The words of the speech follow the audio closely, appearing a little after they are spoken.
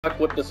luck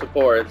with the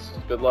supports.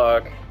 Good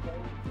luck.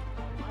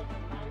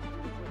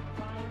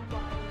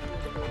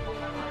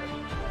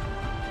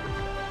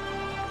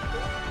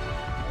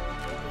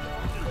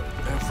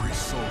 Every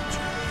soldier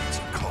needs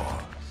a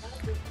cause.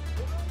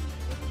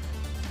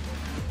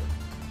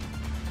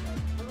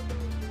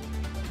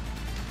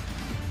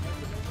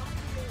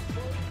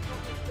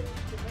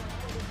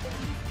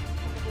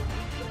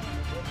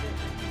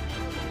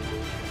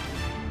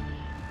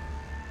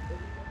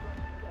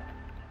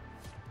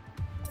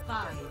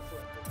 Five,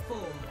 4,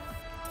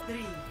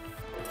 3,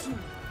 2,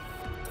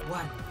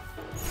 1.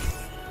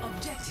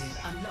 Objective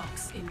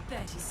unlocks in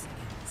 30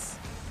 seconds.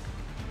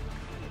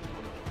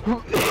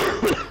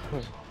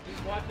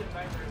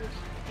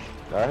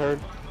 I heard.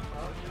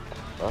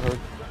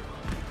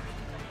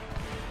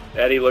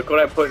 Eddie, look what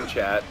I put in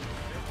chat.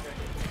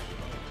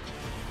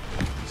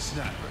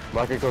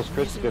 Market goes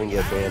Chris is gonna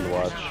get banned,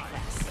 watch.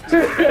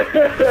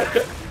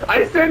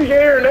 I said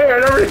yay or nay, I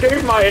never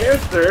gave my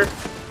answer.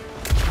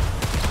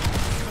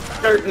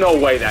 There's no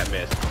way that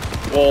missed.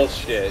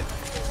 Bullshit.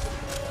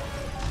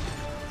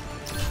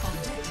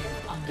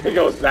 He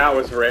goes, that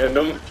was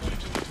random.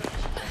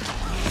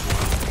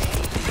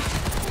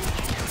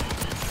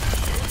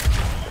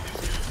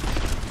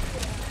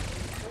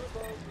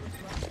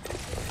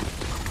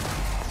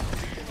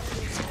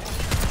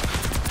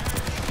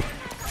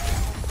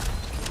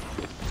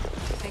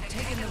 They've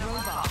taken the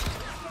robot.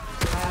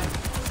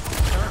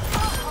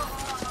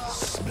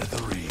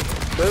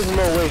 There's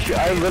no way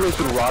I literally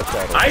could rock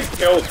that. I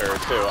killed her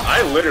too.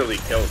 I literally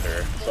killed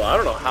her. So I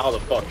don't know how the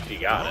fuck she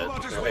got it.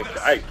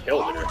 I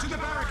killed her. To the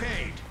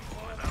barricade.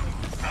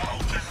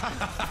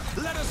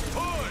 Let us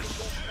push.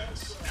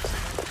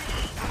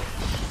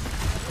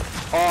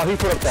 Oh, he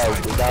put up that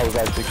was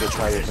actually good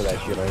timing for that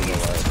shit, I ain't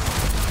gonna lie.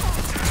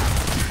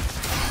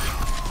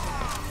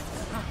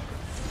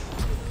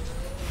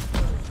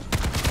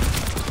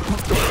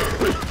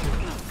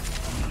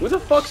 Who the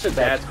fuck said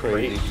That's that's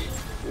crazy.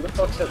 Who the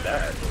fuck said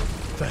that?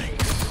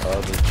 Thanks.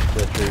 Oh,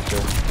 the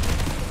Tracer.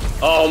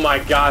 Oh my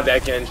god,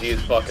 that Genji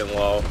is fucking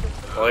low.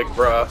 Like,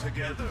 bruh.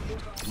 Together,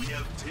 we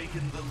have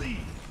taken the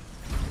lead.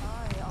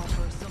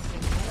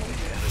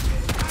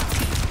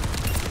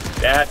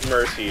 That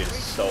Mercy is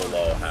so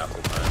low half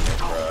the time,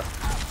 bruh.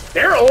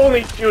 They're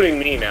only shooting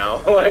me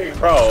now. Like,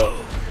 bro.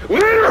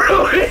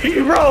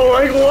 Literally, bro,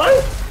 like,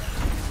 what?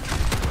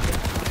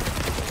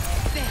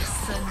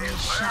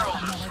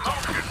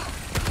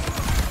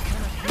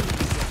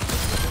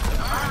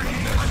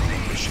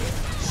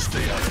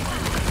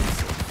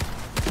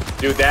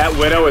 Dude, that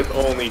Widow is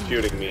only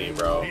shooting me,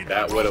 bro.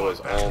 That Widow is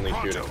only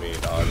shooting me,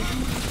 dog.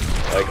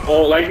 Like,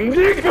 oh, like,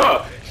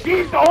 nigga!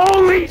 She's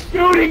only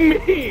shooting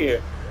me!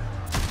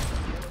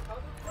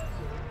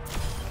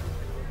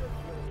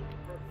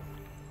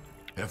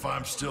 If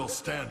I'm still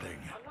standing,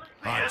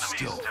 I'm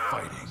still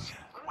fighting.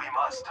 We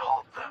must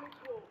halt them.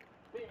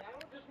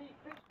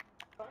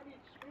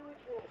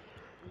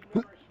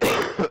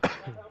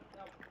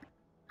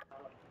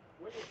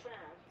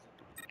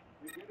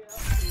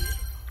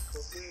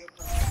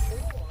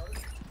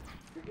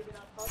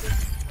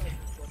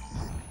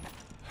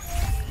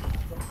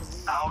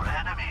 Our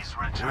enemies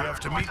return. We have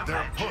to meet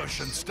their push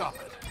and stop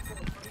it.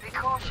 Be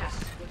cautious.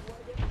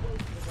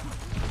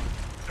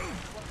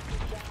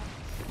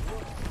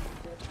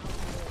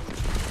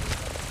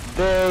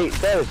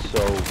 That is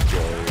so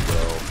gay,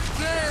 bro.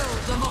 Kill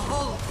the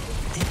Mahal.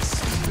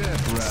 Step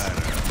right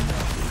up.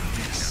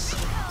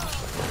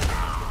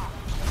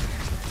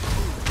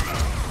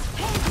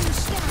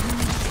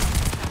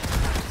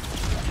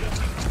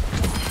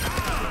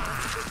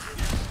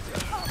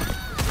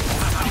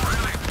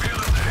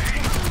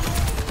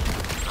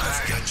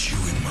 I've got you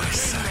in my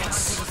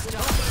sights.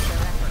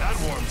 That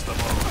warms the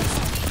bones.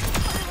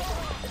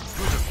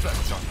 Good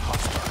effect on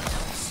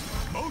hostiles.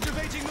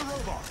 Motivating the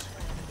robot.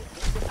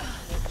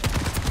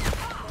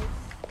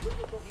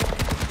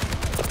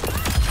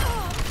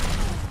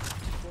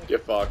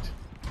 Get fucked.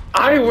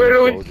 I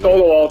literally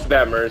solo ulted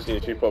that Mercy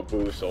and she put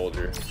boo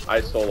soldier.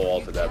 I solo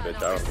ulted that bitch,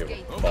 I don't give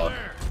a fuck.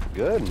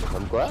 Good,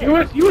 I'm glad.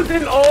 He was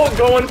in all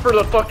going for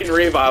the fucking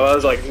revive. I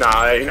was like,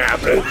 nah, that ain't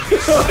happening.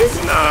 Like,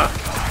 nah.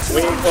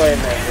 We ain't playing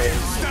that game.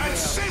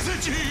 That's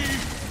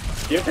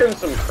syzygy! Give him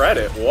some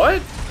credit.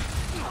 What?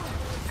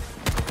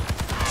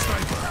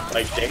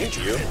 Like, thank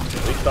you.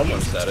 At least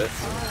someone said it.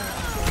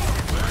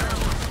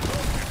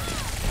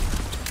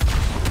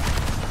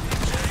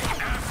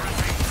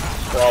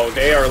 Bro,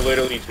 they are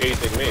literally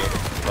chasing me.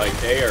 Like,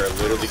 they are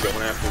literally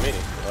going after me.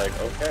 Like,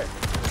 okay.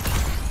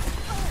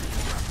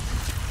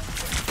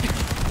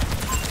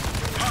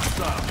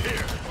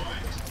 Here.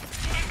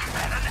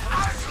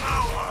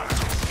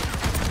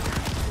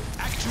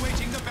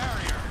 Actuating the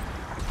barrier.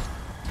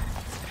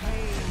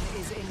 Pain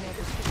is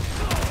inevitable.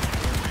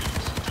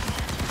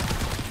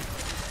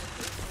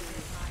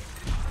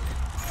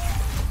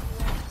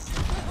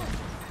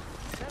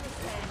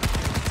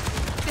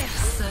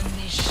 Personne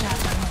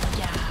n'échappe à mon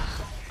regard.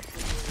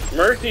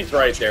 Mercy's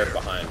right there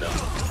behind them.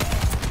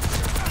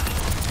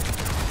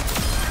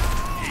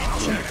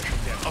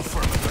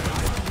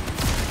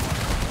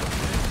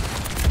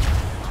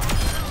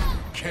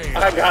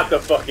 chaos. I got the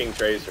fucking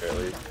tracer at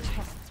least.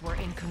 Tests were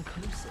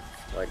inconclusive.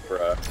 Like,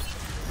 bruh.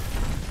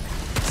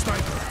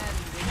 Sniper.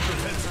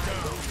 Let's go.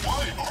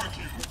 Why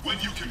argue when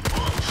you can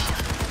push?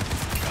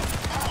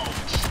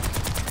 Ouch.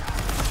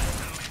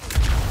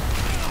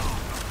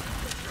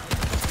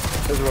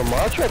 Is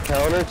Ramattra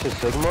counter to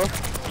Sigma?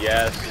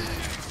 Yes.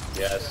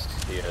 Yes,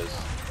 he is.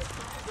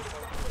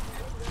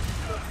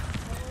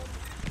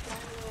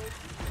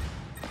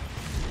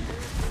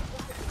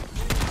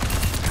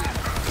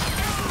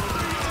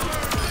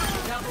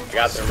 I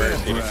got the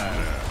mercy.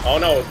 Oh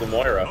no, it was the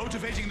Moira.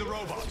 Motivating the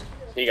robot.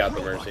 He got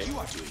the mercy. You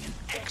are doing an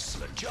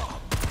excellent job.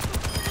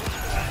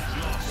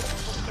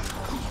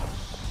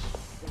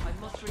 I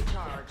must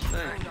recharge.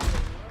 Hold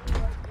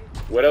on.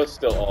 Widow's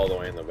still all the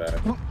way in the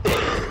back.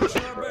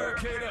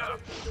 Barricade up.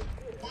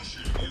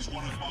 Pushing is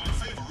one of my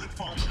favorite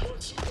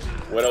functions.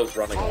 Widow's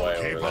running away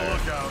Keep over a there.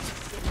 lookout.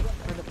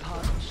 For the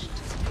punished.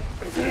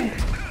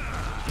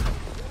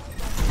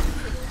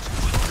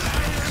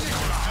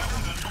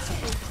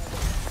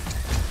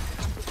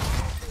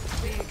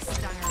 Big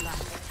stunner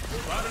left.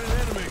 Spotted an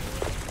enemy.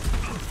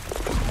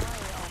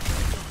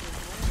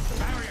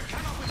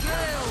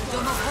 Kill the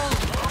Mahol.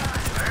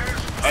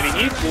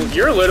 And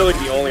you're literally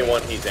the only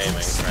one he's aiming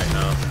right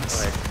now.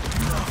 Like,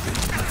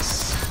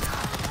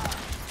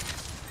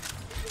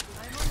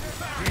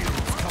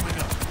 Coming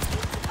up.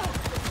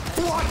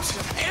 What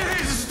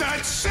is that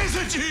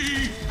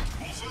syzygy?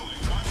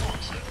 Fulfilling my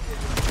function.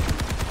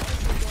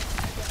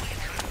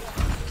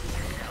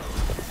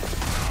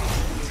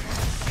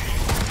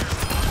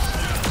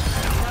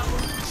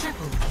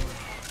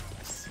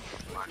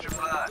 Watch your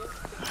blood.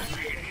 I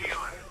need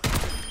healing.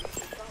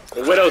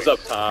 the Widow's up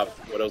top.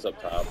 Widow's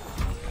up top.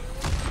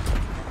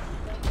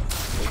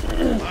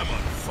 I'm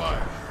on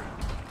fire.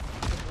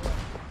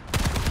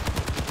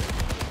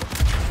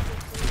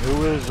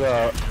 Who is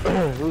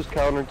who's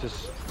counter to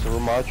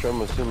Ramattra?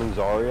 I'm assuming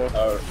Zarya.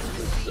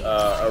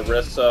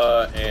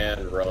 Orisa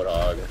and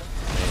Roadhog.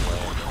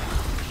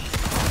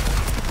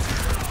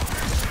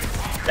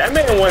 That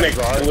man went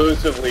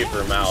exclusively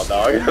for Mal,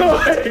 dog.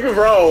 Like,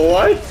 bro,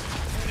 what?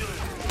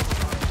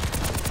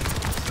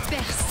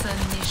 Personne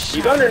n'échappe.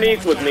 He's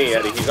underneath with me,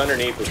 Eddie. He's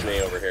underneath with me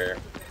over here.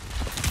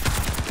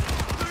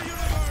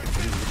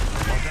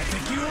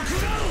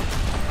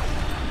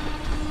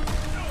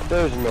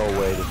 There's no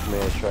way this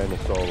man's trying to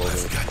solo me.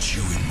 Got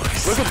you in my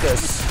Look at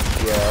this.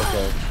 Yeah,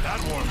 okay.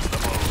 That warms the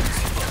bones.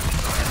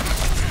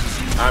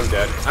 I'm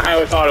dead.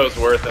 I thought it was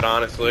worth it,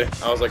 honestly.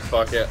 I was like,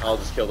 fuck it. I'll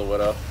just kill the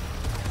Widow.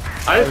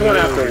 I just went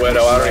after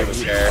Widow. I don't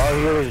even care. Our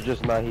healer's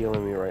just not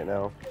healing me right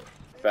now.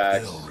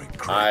 Facts.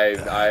 I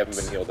haven't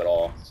been healed at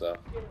all, so.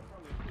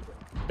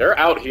 They're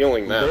out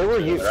healing them. They were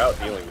They're out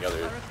healing the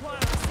others.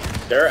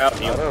 They're out I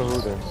healing don't know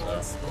who them,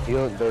 they're.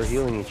 so. They're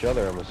healing each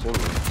other, I'm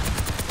assuming.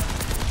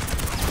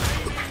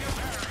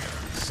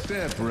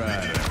 Step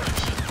right.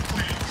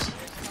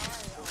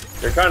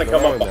 They're trying to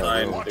come They're up all in there,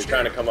 behind. bro. They're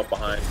trying to come up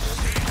behind.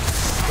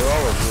 They're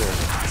all in here.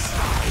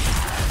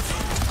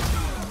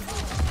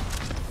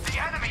 The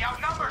enemy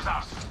outnumbers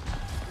us.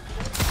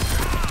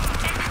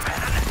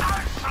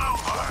 It's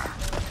over.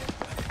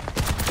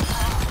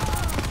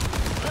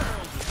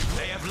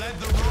 They have led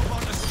the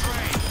robot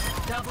astray.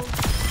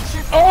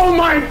 Oh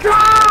my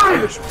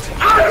god!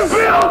 I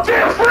feel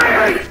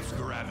different!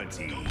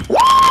 Gravity.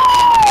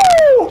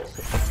 Woo!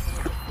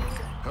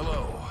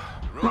 Hello.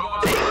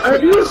 Robot.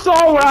 If you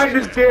saw what I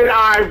just did,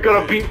 I'm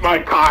gonna beat my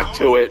cock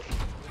to it.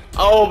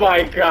 Oh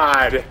my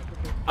god.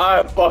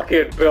 I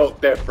fucking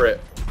built different.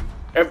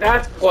 If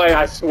that's play,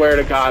 I swear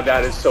to god,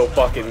 that is so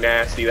fucking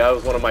nasty. That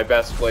was one of my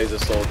best plays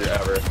as Soldier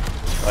ever.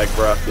 Like,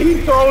 bruh.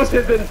 He throws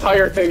his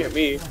entire thing at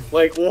me.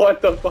 Like,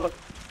 what the fuck?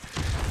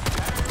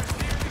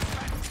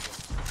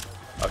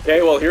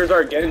 Okay, well, here's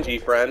our Genji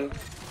friend.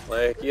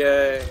 Like,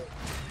 yay.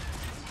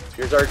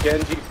 Here's our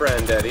Genji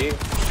friend, Eddie.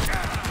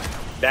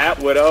 That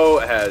Widow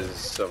has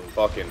some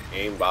fucking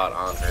aimbot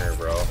on her,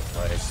 bro.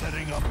 Like,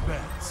 Setting up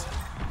beds.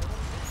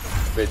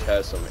 bitch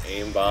has some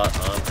aimbot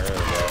on her,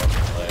 bro.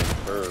 Like,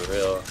 for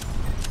real.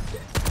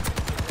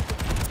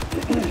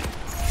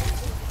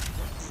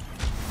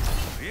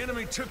 The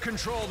enemy took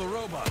control of the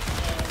robot.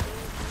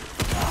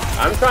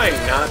 I'm trying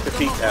not to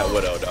peek that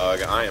Widow,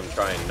 dog. I am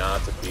trying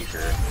not to peek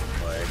her.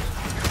 Like,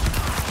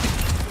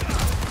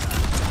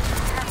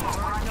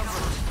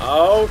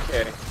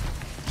 okay.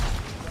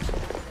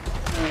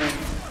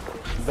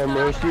 The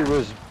Mercy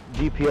was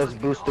DPS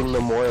boosting the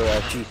Moira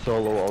as she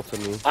solo ulted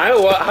me. I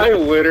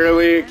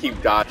literally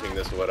keep dodging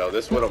this Widow.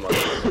 This Widow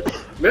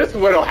this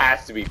Widow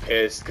has to be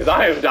pissed, because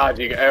I am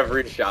dodging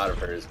every shot of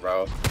hers,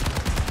 bro.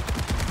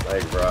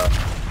 Like, bro.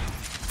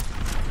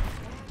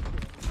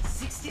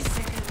 60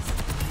 seconds.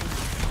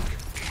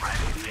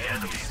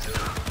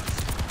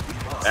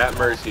 That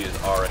Mercy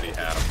is already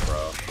half,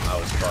 bro. I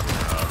was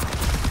fucking up.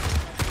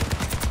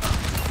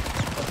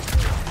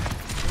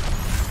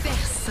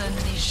 Personne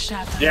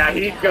n'échappe. Yeah,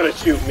 he's gonna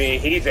shoot me.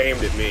 He's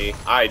aimed at me.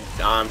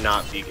 I'm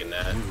not peeking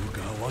that.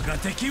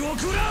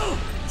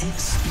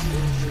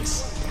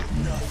 Experience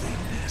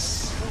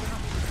nothingness.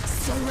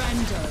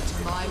 Surrender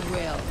to my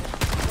will.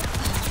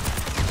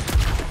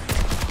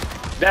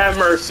 That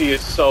Mercy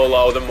is so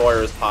low, the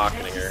Moira's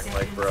pocketing her.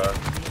 Like, bruh.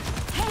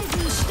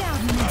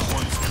 That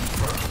one's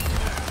confirmed.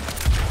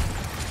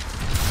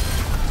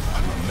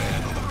 I'm a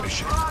man on a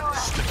mission.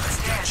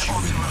 I've got you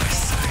in my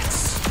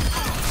sights.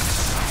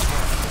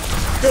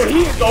 Dude,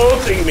 he's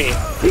ulting me.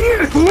 He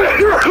is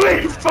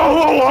literally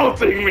solo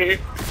ulting me.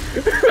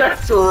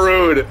 That's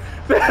rude.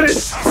 That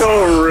is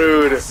so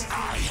rude.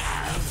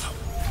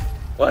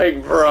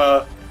 Like,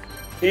 bruh.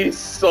 He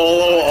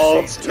solo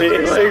ults me.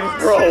 Like,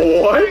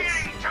 bro, what?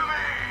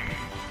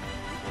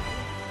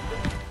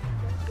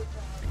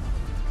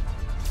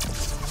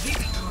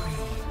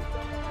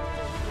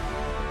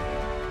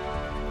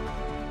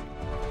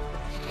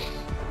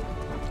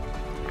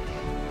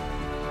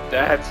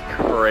 That's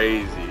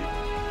crazy.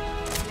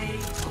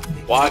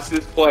 Watch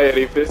this play, and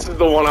if this is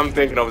the one I'm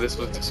thinking of, this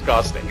was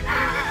disgusting.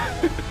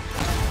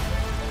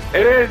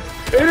 It is!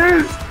 It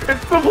is!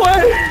 It's the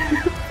play!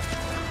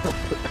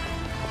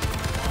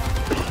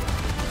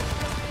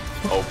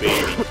 Oh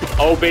baby.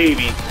 Oh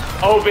baby.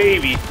 Oh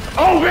baby.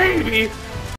 Oh baby!